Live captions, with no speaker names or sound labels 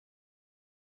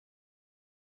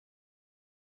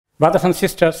Brothers and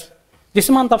sisters, this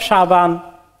month of Shaban,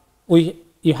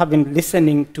 you have been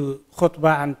listening to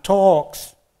khutbah and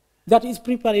talks. That is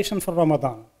preparation for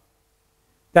Ramadan.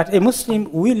 That a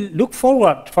Muslim will look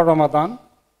forward for Ramadan,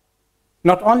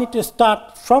 not only to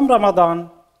start from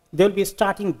Ramadan, they will be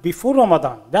starting before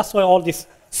Ramadan. That's why all this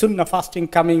sunnah fasting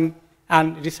coming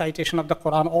and recitation of the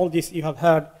Qur'an, all this you have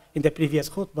heard in the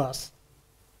previous khutbahs.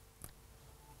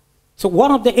 So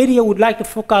one of the areas we would like to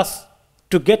focus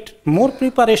to get more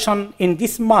preparation in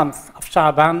this month of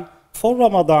Shaban for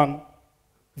Ramadan,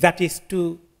 that is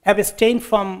to abstain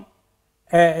from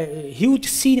a huge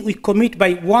sin we commit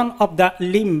by one of the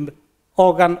limb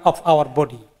organ of our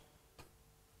body.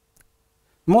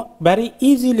 Very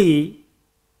easily,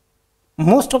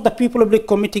 most of the people will be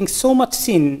committing so much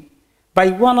sin by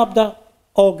one of the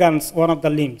organs, one of the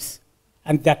limbs,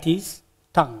 and that is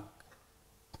tongue.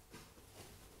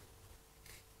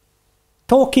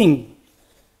 Talking.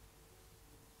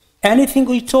 Anything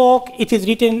we talk, it is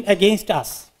written against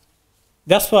us.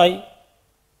 That's why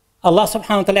Allah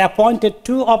subhanahu wa ta'ala appointed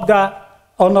two of the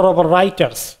honorable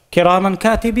writers, Kiraman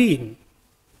Katibin.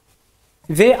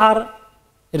 They are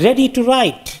ready to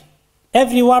write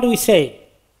every word we say.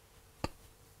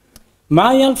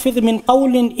 ما يلفظ من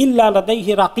قول إلا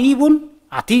لديه رقيب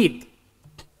عتيد.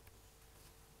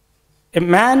 A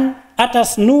man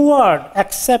utters no word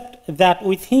except that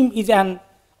with him is an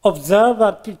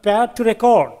observer prepared to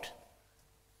record.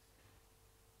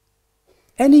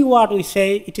 Any word we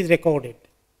say, it is recorded.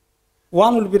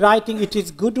 One will be writing, it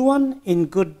is good one in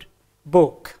good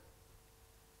book.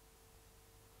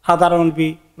 Other will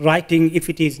be writing, if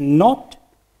it is not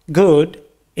good,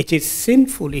 it is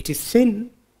sinful, it is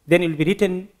sin, then it will be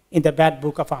written in the bad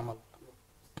book of Amal.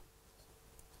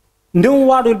 No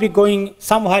word will be going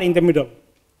somewhere in the middle.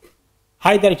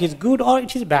 Either it is good or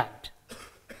it is bad.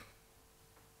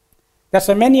 That's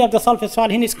why many of the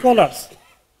Salaf scholars,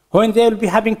 when they will be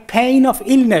having pain of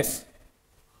illness,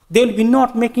 they will be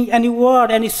not making any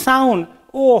word, any sound,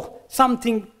 or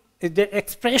something, the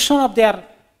expression of their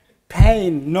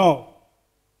pain, no.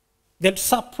 They'll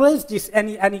suppress this,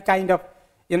 any kind of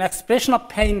expression of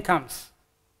pain comes.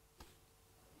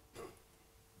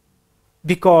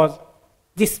 Because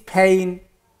this pain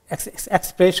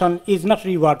expression is not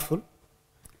rewardful.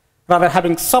 Rather,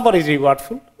 having sabr is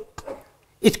rewardful.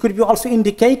 It could be also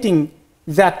indicating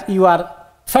that you are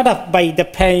fed up by the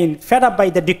pain, fed up by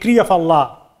the decree of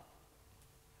Allah,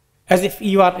 as if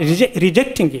you are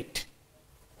rejecting it.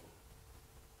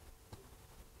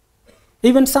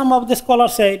 Even some of the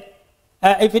scholars said,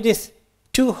 if it is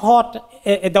too hot,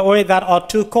 the weather, or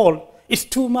too cold, it's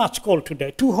too much cold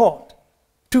today, too hot,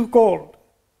 too cold.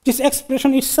 This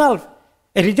expression itself,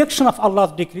 a rejection of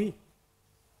Allah's decree.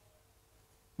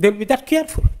 They'll be that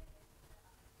careful.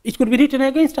 It could be written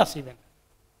against us even.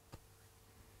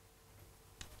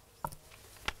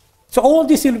 So all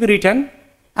this will be written,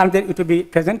 and then it will be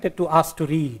presented to us to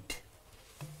read.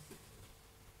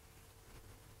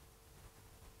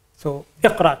 So,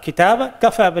 اقرأ كتابك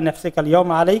كفى بنفسك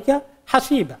اليوم عليك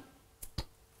حسيبا.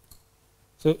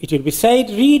 So it will be said,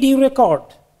 read your record.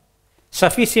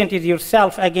 Sufficient is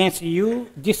yourself against you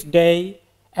this day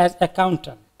as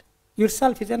accountant.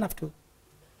 Yourself is enough to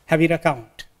have your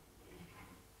account.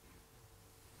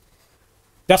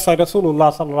 That's why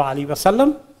Rasulullah sallallahu alaihi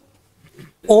wasallam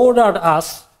ordered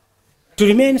us to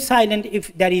remain silent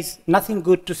if there is nothing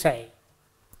good to say.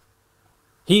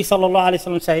 He sallallahu alaihi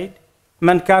wasallam said,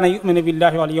 "Man kana yu'minu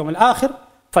billahi wal yawmil akhir,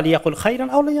 falyaqul khayran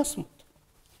aw liyasmut."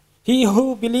 He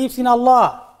who believes in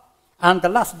Allah and the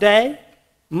last day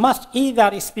must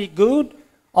either speak good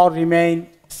or remain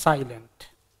silent.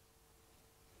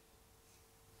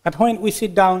 But when we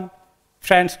sit down,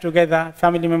 friends together,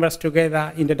 family members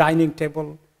together, in the dining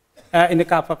table, in a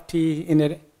cup of tea, in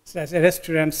a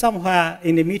restaurant, somewhere,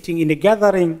 in a meeting, in a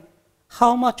gathering,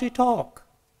 how much we talk.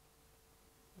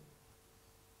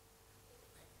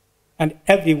 And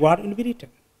every word will be written.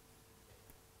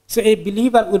 So a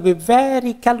believer will be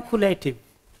very calculative,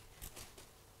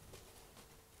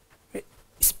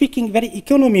 speaking very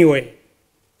economy way,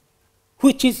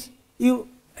 which is you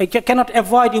cannot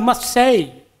avoid, you must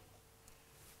say.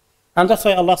 And that's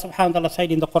why Allah subhanahu wa ta'ala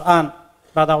said in the Qur'an,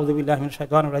 أعوذ بالله من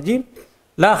الشيطان الرجيم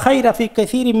لا خير في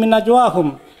كثير من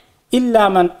نجواهم إلا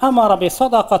من أمر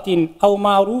بصدقة أو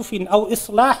معروف أو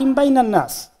إصلاح بين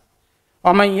الناس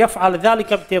ومن يفعل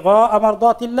ذلك ابتغاء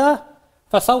مرضات الله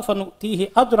فسوف نؤتيه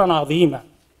أجرا عظيما.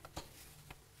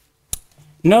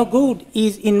 No good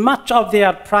is in much of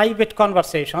their private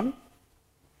conversation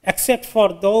except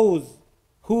for those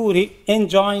who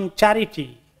enjoin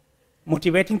charity,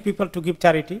 motivating people to give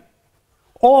charity,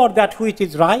 or that which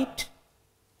is right,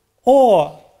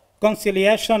 or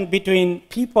conciliation between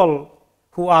people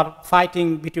who are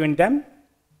fighting between them.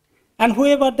 And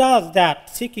whoever does that,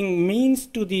 seeking means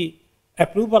to the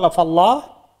approval of Allah,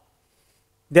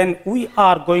 then we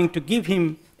are going to give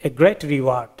him a great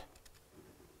reward.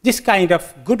 This kind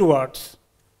of good words,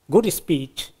 good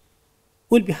speech,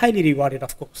 will be highly rewarded,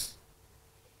 of course.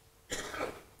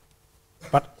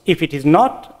 But if it is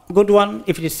not a good one,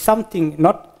 if it is something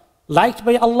not liked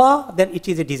by Allah, then it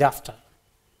is a disaster.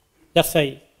 Just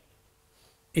say,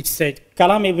 it said,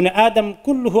 Kalam ibn Adam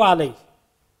kulluhu alayh,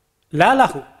 la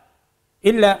lahu,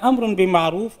 illa amrun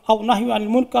bima'ruf, aw nahyu anil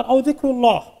munkar, aw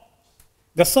dhikrullah.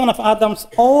 The son of Adam's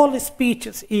all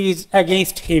speeches is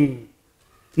against him,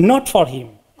 not for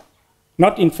him,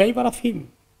 not in favor of him,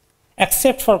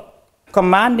 except for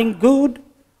commanding good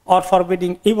or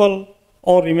forbidding evil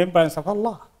or remembrance of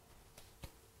Allah.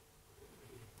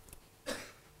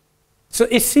 So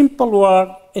a simple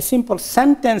word, a simple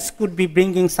sentence could be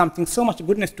bringing something so much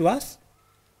goodness to us,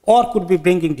 or could be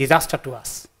bringing disaster to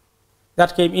us.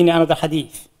 That came in another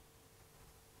hadith.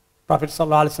 Prophet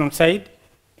ﷺ said,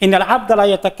 إن العبد لا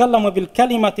يتكلم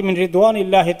بالكلمة من رضوان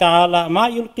الله تعالى ما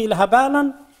يلقي لها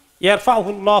بالا يرفعه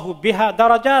الله بها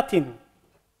درجات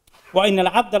وإن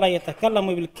العبد لا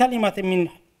يتكلم بالكلمة من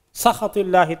سخط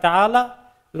الله تعالى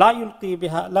لا يلقي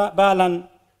بها بالا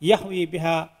يهوي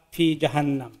بها في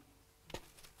جهنم.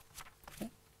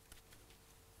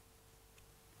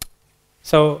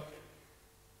 So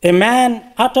a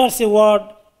man utters a word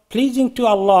pleasing to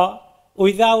Allah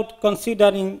without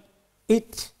considering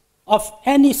it of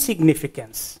any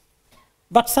significance,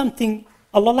 but something,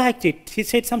 Allah liked it. He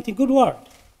said something good word.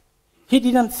 He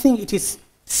didn't think it is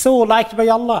so liked by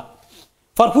Allah,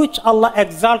 for which Allah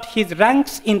exalt his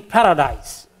ranks in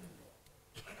paradise.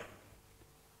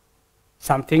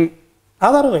 Something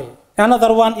other way.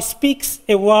 Another one speaks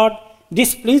a word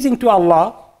displeasing to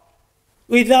Allah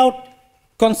without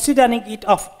considering it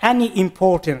of any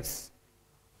importance.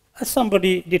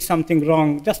 Somebody did something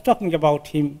wrong, just talking about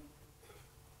him,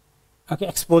 okay,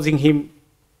 exposing him.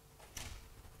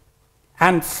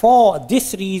 And for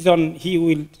this reason, he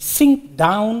will sink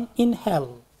down in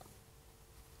hell.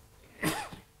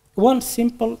 One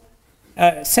simple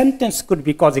sentence could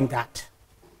be causing that.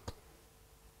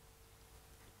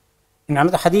 In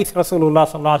another hadith, Rasulullah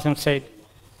sallallahu alaihi wasallam said,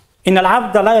 إن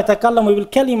العبد لا يتكلم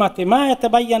بالكلمة ما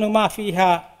يتبين ما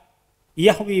فيها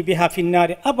يهوي بها في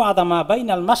النار أبعد ما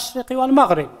بين المشرق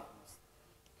والمغرب.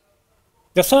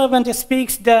 The servant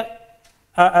speaks the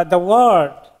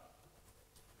word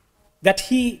that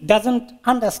he doesn't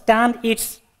understand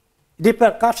its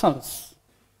repercussions,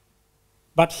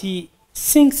 but he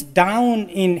sinks down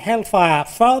in hellfire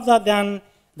further than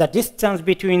the distance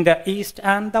between the east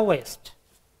and the west.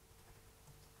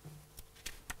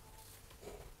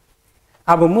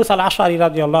 Abu Musa al-Ash'ari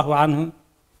radiallahu anhu,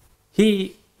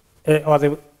 he was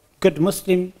a good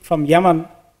Muslim from Yemen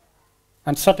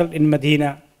and settled in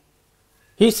Medina.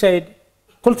 He said,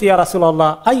 قلت يا رسول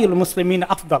الله أي المسلمين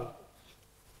أفضل?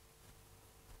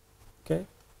 Okay.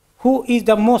 Who is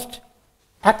the most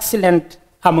excellent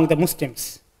among the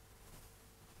Muslims?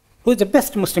 Who is the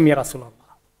best Muslim, Ya Rasulullah?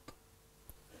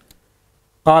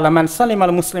 قال من سلم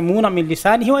المسلمون من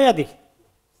لسانه ويده.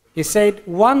 He said,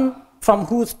 one from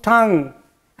whose tongue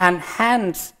and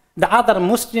hands the other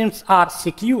Muslims are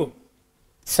secure,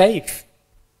 safe.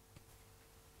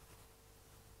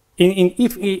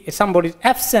 If somebody's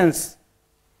absence,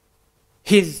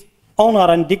 his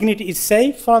honor and dignity is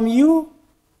safe from you,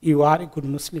 you are a good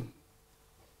Muslim.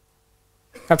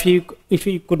 If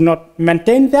you could not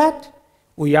maintain that,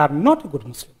 we are not a good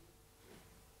Muslim.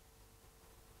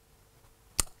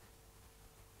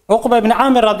 Uqba ibn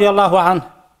Amir radiallahu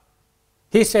anhu,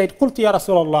 he said, قلت يا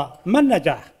رسول الله ما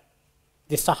النجاح?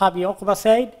 The Sahabi Uqba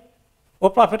said, O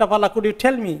Prophet of Allah, could you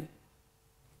tell me,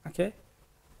 okay,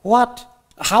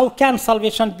 how can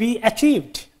salvation be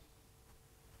achieved?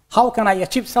 How can I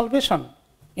achieve salvation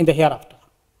in the hereafter?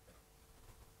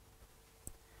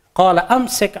 قال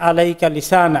أمسك عليك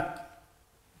لسانك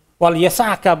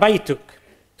وليسعك بيتك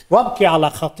وابكي على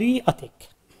خطيئتك.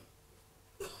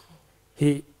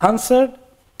 He answered,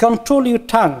 control your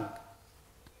tongue.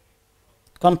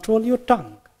 Control your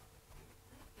tongue.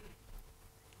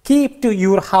 Keep to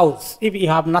your house. If you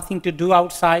have nothing to do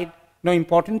outside, no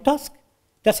important task,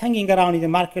 just hanging around in the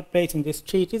marketplace, in the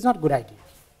street is not a good idea.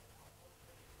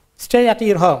 Stay at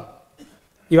your home.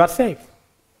 You are safe.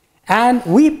 And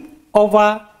weep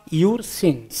over your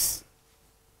sins.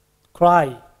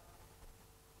 Cry.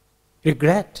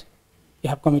 Regret you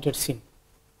have committed sin.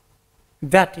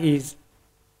 That is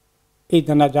the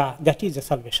najah, that is the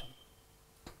salvation.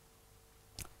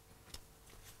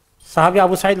 Sahabi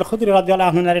Abu Sa'id al-Khudri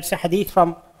radiallahu anhu narrates a hadith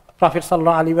from Prophet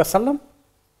sallallahu alaihi wasallam,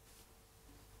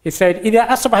 he said,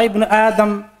 إذا أصبح ابن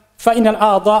آدم فإن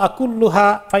الأعضاء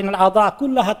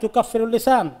كلها تكفر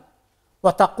اللسان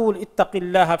وتقول اتق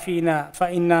الله فينا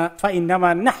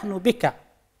فإنما نحن بك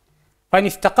فإن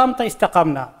استقمت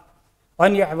استقمنا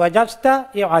وإن عوججت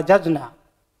عوججنا.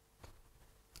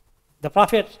 The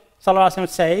Prophet ﷺ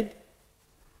said,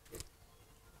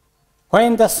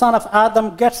 when the son of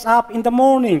Adam gets up in the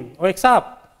morning, wakes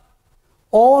up,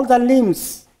 all the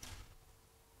limbs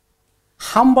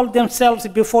humble themselves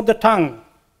before the tongue,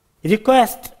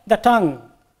 request the tongue,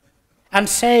 and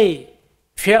say,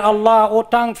 fear Allah, O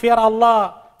tongue, fear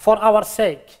Allah for our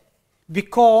sake,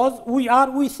 because we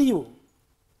are with you.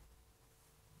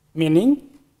 Meaning,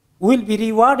 we'll be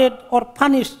rewarded or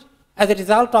punished as a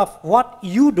result of what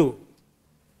you do.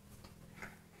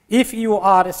 If you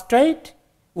are straight,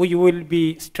 we will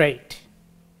be straight.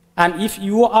 And if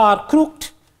you are crooked,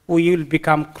 we will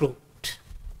become crooked.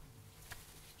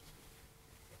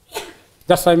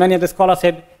 That's why many of the scholars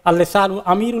said, Al-lisanu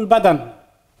amirul badan.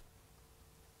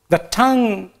 The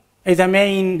tongue is the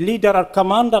main leader or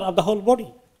commander of the whole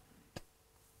body.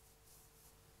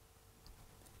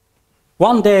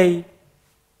 One day,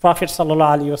 Prophet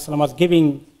ﷺ was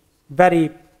giving very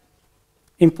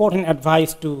important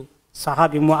advice to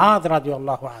Sahabi Mu'adh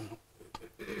radiallahu anhu.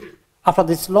 After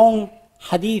this long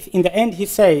hadith, in the end he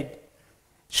said,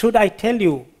 should I tell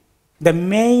you the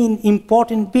main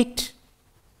important bit,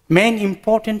 main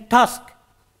important task,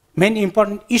 main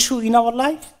important issue in our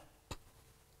life?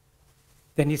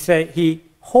 Then he said, he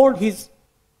held his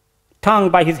tongue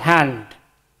by his hand,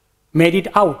 made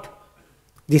it out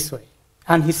this way.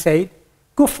 And he said,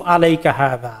 Kuf alayka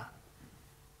hadha.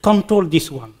 Control this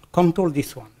one,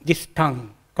 this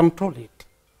tongue, control it.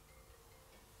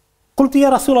 قلت يا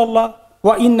رسول الله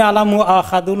وإنا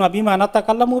لمؤاخذون بما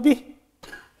نتكلم به.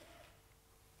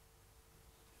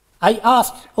 I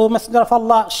asked, O Messenger of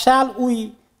Allah, shall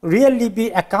we really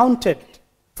be accounted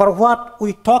for what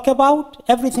we talk about?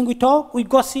 Everything we talk, we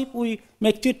gossip, we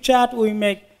make chit-chat, we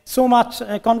make so much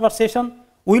conversation.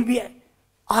 We'll be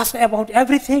asked about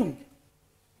everything.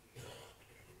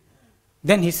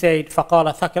 Then he said,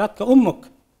 فَقَالَ ثَكِرَتْكَ أُمُّكَ.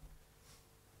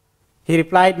 He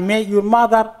replied, may your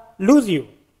mother lose you.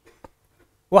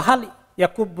 وَهَلْ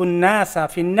يَكُبُّ النَّاسَ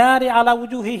فِي النَّارِ عَلَى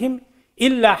وُجُوهِهِمْ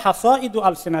إِلَّا حَصَائِدُ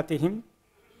أَلْسِنَتِهِمْ.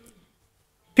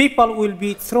 People will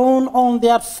be thrown on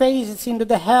their faces into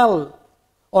the hell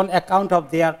on account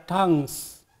of their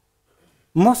tongues.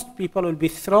 Most people will be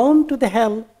thrown to the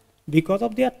hell because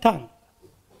of their tongue.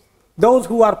 Those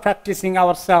who are practicing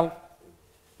ourselves,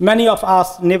 many of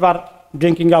us never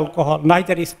drinking alcohol,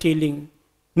 neither stealing,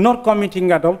 nor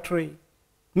committing adultery,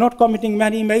 not committing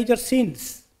many major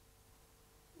sins.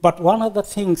 But one of the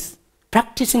things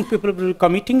practicing people will be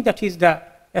committing, that is the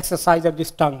exercise of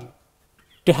this tongue,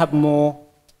 to have more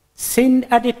sin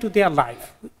added to their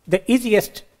life. The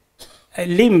easiest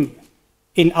limb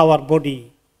in our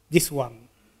body, this one.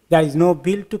 There is no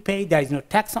bill to pay, there is no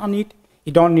tax on it,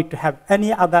 you don't need to have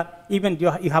any other, even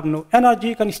you have no energy,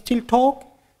 you can still talk,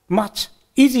 much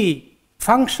easy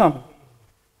function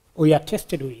we are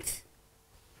tested with.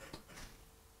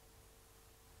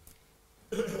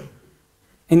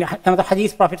 In another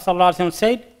hadith, Prophet ﷺ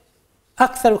said,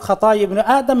 أَكْثَرُ خَطَايَ ابْنِ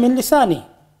آدَمْ مِنْ لِسَانِهِ.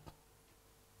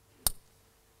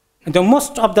 And the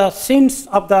most of the sins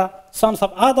of the sons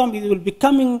of Adam will be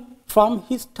coming from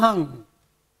his tongue.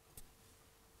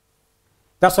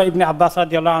 That's why Ibn Abbas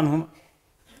radiallahu anhu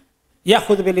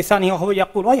يأخذ بلسانه وهو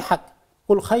يقول ويحك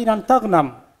قل خيرا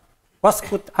تغنم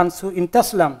واسكت عن سوء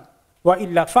تسلم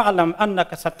وإلا فاعلم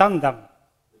أنك ستندم.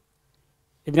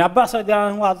 Ibn Abbas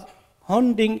radiallahu anhu was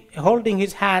holding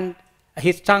his hand,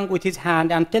 his tongue with his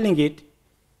hand and telling it,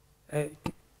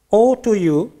 "Oh, to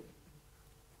you,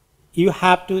 you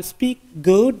have to speak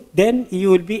good, then you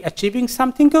will be achieving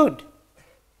something good.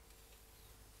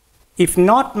 If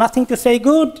not, nothing to say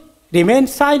good, remain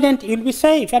silent, you will be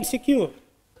safe and secure.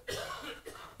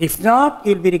 If not,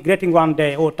 you will be regretting one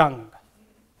day, O tongue."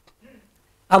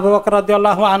 Abu Bakr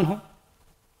radiallahu anhu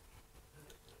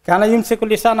كان يمسك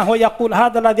لسانه ويقول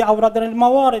هذا الذي أوردنا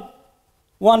الموارد.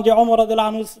 One day Umar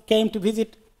radiallahu anhu came to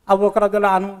visit Abu Bakr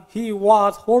radiallahu anhu. He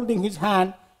was holding his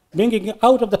hand, bringing it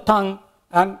out of the tongue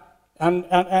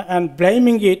and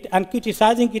blaming it and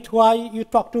criticizing it. Why you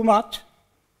talk too much?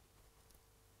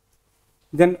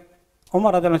 Then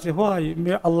Umar radiallahu anhu said, why,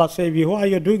 may Allah save you, why are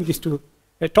you doing this to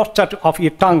the torture of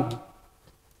your tongue?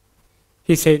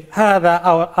 He said,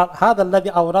 هذا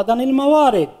الذي أوردني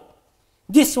الموارد.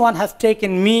 This one has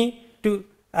taken me to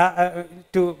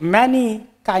many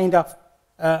kind of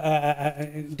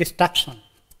destruction.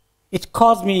 It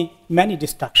caused me many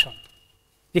destruction.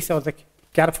 This was the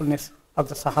carefulness of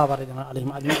the Sahaba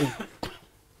alayhim ajma'in.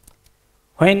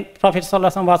 When Prophet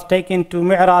ﷺ was taken to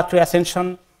Mi'raj, to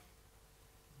ascension,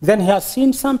 then he has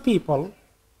seen some people,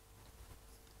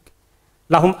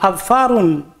 lahum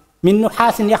adfarun min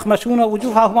nuhasin yakhmashuna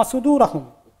wujuhahum wa sudurahum.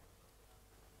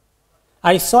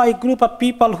 I saw a group of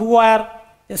people who were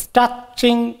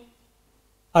scratching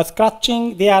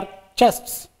their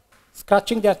chests,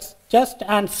 scratching their chest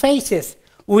and faces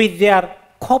with their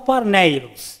copper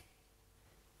nails,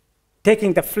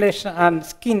 taking the flesh and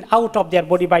skin out of their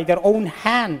body by their own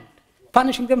hand,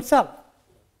 punishing themselves.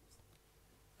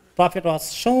 Prophet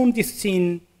was shown this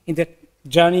scene in the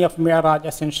journey of Mi'raj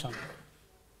ascension.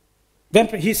 Then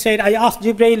he said, I asked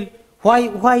Jibreel,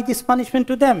 why this punishment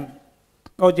to them?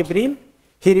 O Jibreel,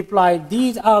 he replied,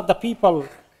 these are the people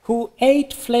who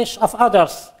ate flesh of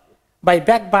others by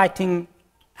backbiting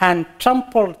and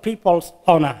trampled people's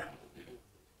honor.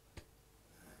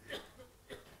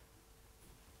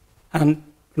 And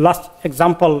last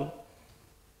example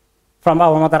from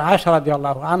our mother Aisha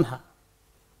radiallahu anha.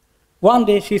 One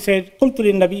day she said, قلت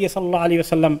للنبي صلى الله عليه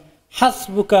وسلم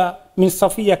حسبك من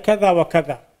صفية كذا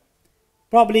وكذا.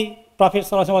 Probably Prophet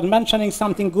ﷺ was mentioning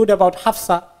something good about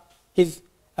Hafsa, his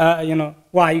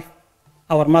wife,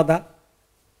 our mother.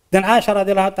 Then Aisha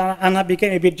radiallahu anha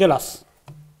became a bit jealous.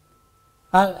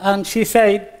 And she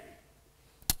said,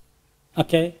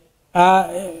 okay,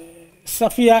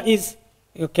 Safiya is,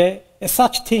 okay,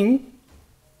 such thing,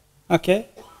 okay,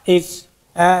 is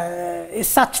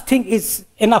such thing is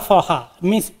enough for her.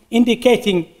 Means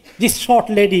indicating this short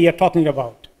lady you're talking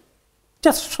about.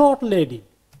 Just short lady.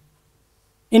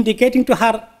 Indicating to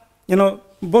her,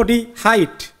 body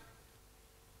height.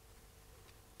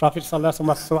 Prophet ﷺ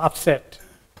was so upset.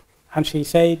 And he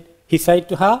said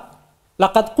to her,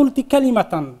 لَقَدْ قُلْتِ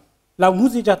كَلِمَةً لَوْ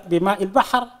مُزِجَتْ بِمَاءِ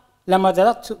الْبَحْرِ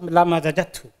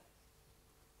لَمَزَجَتْهُ.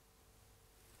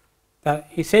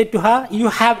 He said to her, you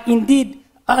have indeed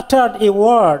uttered a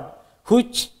word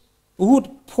which would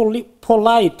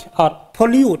pollute,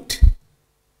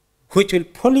 which will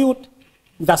pollute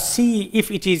the sea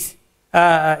if it is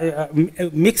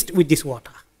mixed with this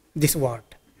water, this word.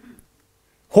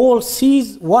 Whole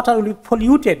sea's water will be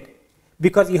polluted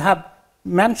because you have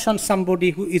mentioned somebody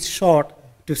who is short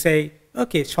to say,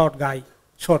 okay, short guy,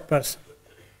 short person.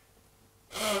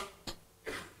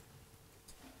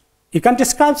 You can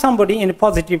describe somebody in a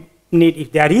positive need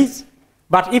if there is,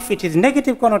 but if it is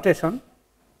negative connotation,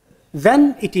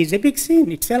 then it is a big sin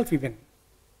itself even.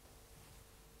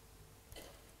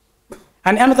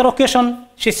 And another occasion,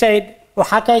 she said,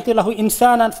 وَحَكَيْتُ لَهُ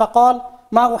إِنسَانًا فَقَالَ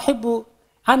مَا أُحِبُّ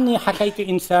أَنِّي حَكَيْتُ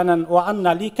إِنسَانًا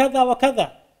وَأَنَّ لِي كَذَا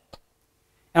وَكَذَا.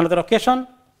 Another occasion,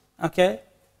 okay,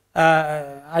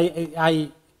 I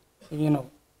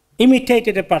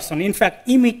imitated a person. In fact,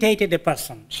 imitated a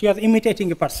person. She was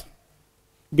imitating a person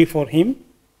before him,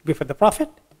 before the Prophet.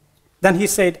 Then he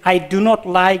said, I do not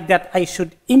like that I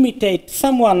should imitate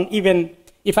someone even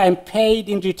if I am paid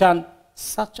in return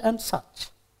such and such.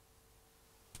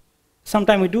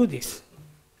 Sometimes we do this.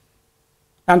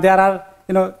 And there are,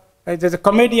 the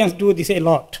comedians do this a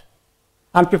lot.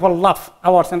 And people laugh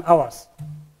hours and hours.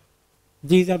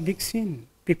 These are big sins.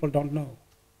 People don't know.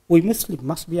 We Muslims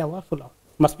must be aware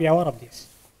of this.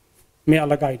 May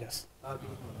Allah guide us.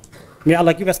 May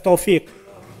Allah give us tawfiq.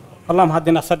 اللهم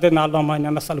هدنا سددنا اللهم إنا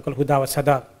نسألك الهدى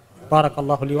والسداد. بارك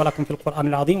الله لي ولكم في القرآن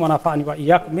العظيم ونفعني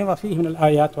وإياكم بما فيه من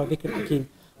الآيات والذكر الحكيم.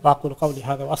 وأقول قولي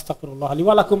هذا وأستغفر الله لي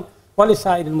ولكم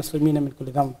ولسائر المسلمين من كل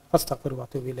ذنب فاستغفروا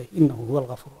واتوبوا إليه إنه هو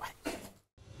الغفور الرحيم.